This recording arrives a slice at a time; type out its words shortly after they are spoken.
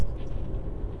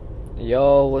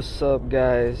Yo, what's up,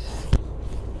 guys?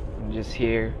 I'm just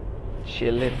here,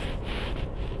 chilling,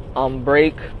 on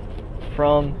break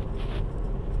from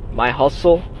my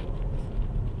hustle.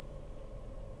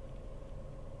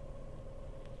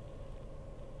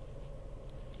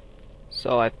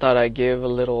 So I thought I'd give a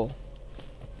little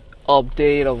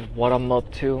update of what I'm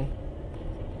up to.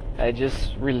 I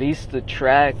just released a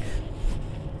track.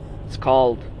 It's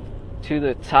called To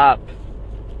the Top,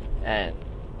 and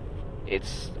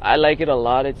I like it a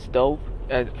lot. It's dope.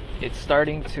 It's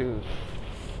starting to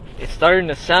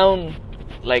sound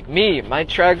like me. My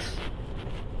tracks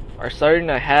are starting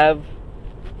to have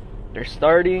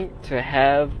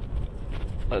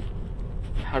a,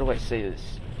 how do I say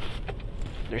this?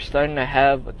 They're starting to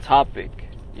have a topic,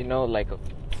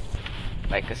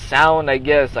 like a sound, I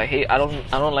guess. I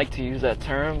don't like to use that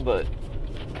term, but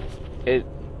it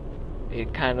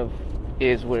kind of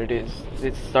is what it is.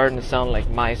 It's starting to sound like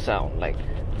my sound, like,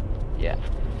 yeah.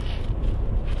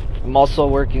 I'm also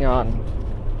working on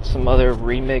some other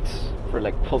remix for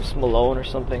like Post Malone or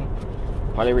something.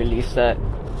 Probably release that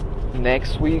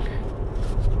next week.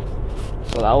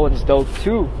 So that one's dope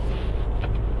too.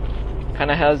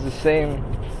 Kinda has the same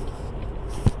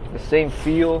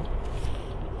feel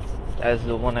as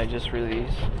the one I just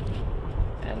released.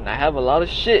 And I have a lot of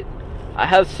shit. I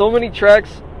have so many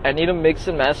tracks I need to mix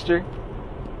and master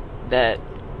that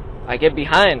I get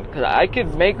behind, because I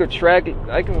could make a track,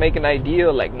 I can make an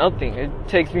idea like nothing. It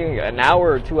takes me an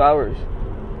hour or 2 hours.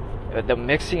 The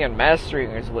mixing and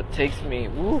mastering is what takes me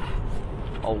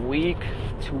a week,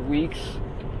 2 weeks,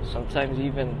 sometimes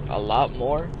even a lot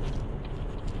more.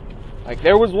 Like,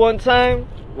 there was one time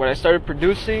when I started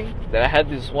producing that I had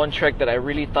this one track that I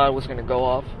really thought was gonna go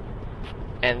off,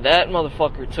 and that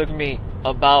motherfucker took me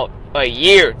about a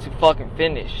year to fucking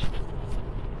finish.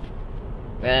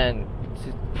 And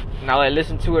now I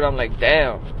listen to it, I'm like,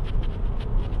 damn,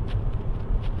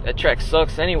 that track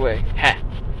sucks anyway. Ha.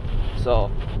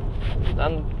 So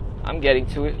I'm getting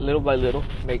to it little by little,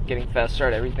 getting faster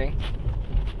at everything.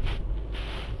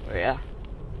 But yeah,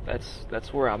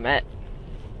 that's where I'm at.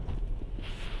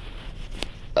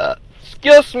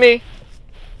 Excuse me.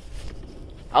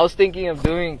 I was thinking of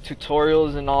doing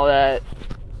tutorials and all that,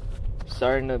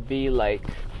 starting to be like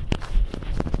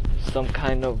some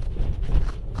kind of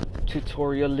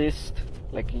tutorialist,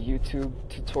 like a YouTube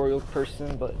tutorial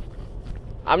person, but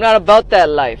I'm not about that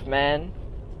life, man.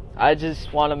 I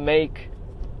just want to make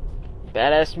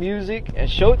badass music and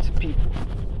show it to people.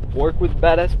 Work with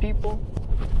badass people.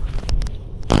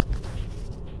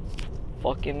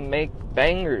 Fucking make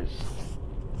bangers.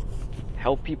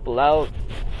 Help people out.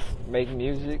 Make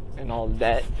music and all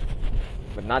that.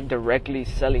 But not directly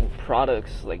selling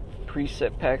products like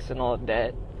preset packs and all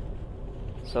that.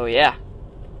 So yeah.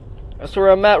 That's where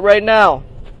I'm at right now.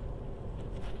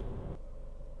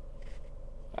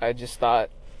 I just thought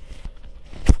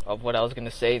of what I was gonna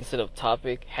say instead of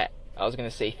topic. I was gonna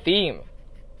say theme.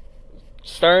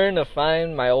 Starting to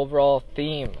find my overall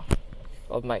theme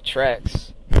of my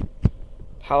tracks.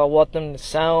 How I want them to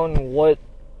sound, what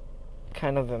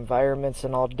kind of environments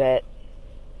and all that.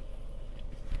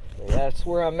 Yeah, that's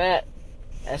where I'm at.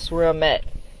 That's where I'm at.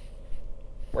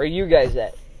 Where are you guys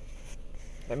at?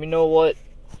 Let me know what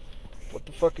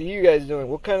the fuck are you guys doing?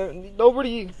 What kind of...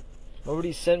 Nobody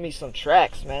send me some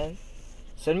tracks, man.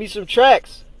 Send me some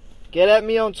tracks. Get at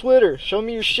me on Twitter. Show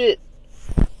me your shit.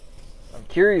 I'm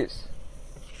curious.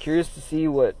 Curious to see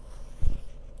what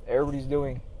everybody's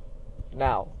doing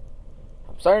now.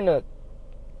 I'm trying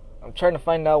to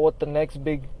find out what the next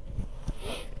big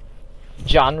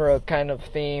genre kind of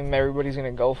theme everybody's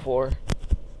gonna go for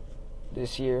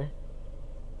this year.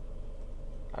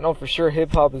 I know for sure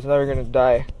hip hop is never gonna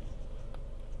die.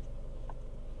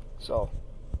 So,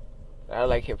 I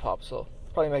like hip hop, so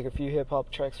probably make a few hip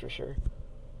hop tracks for sure.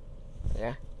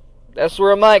 Yeah. That's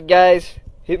where I'm at, guys.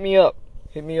 Hit me up.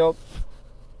 Hit me up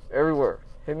everywhere.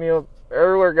 Hit me up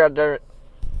everywhere, goddammit.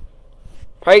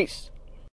 Peace.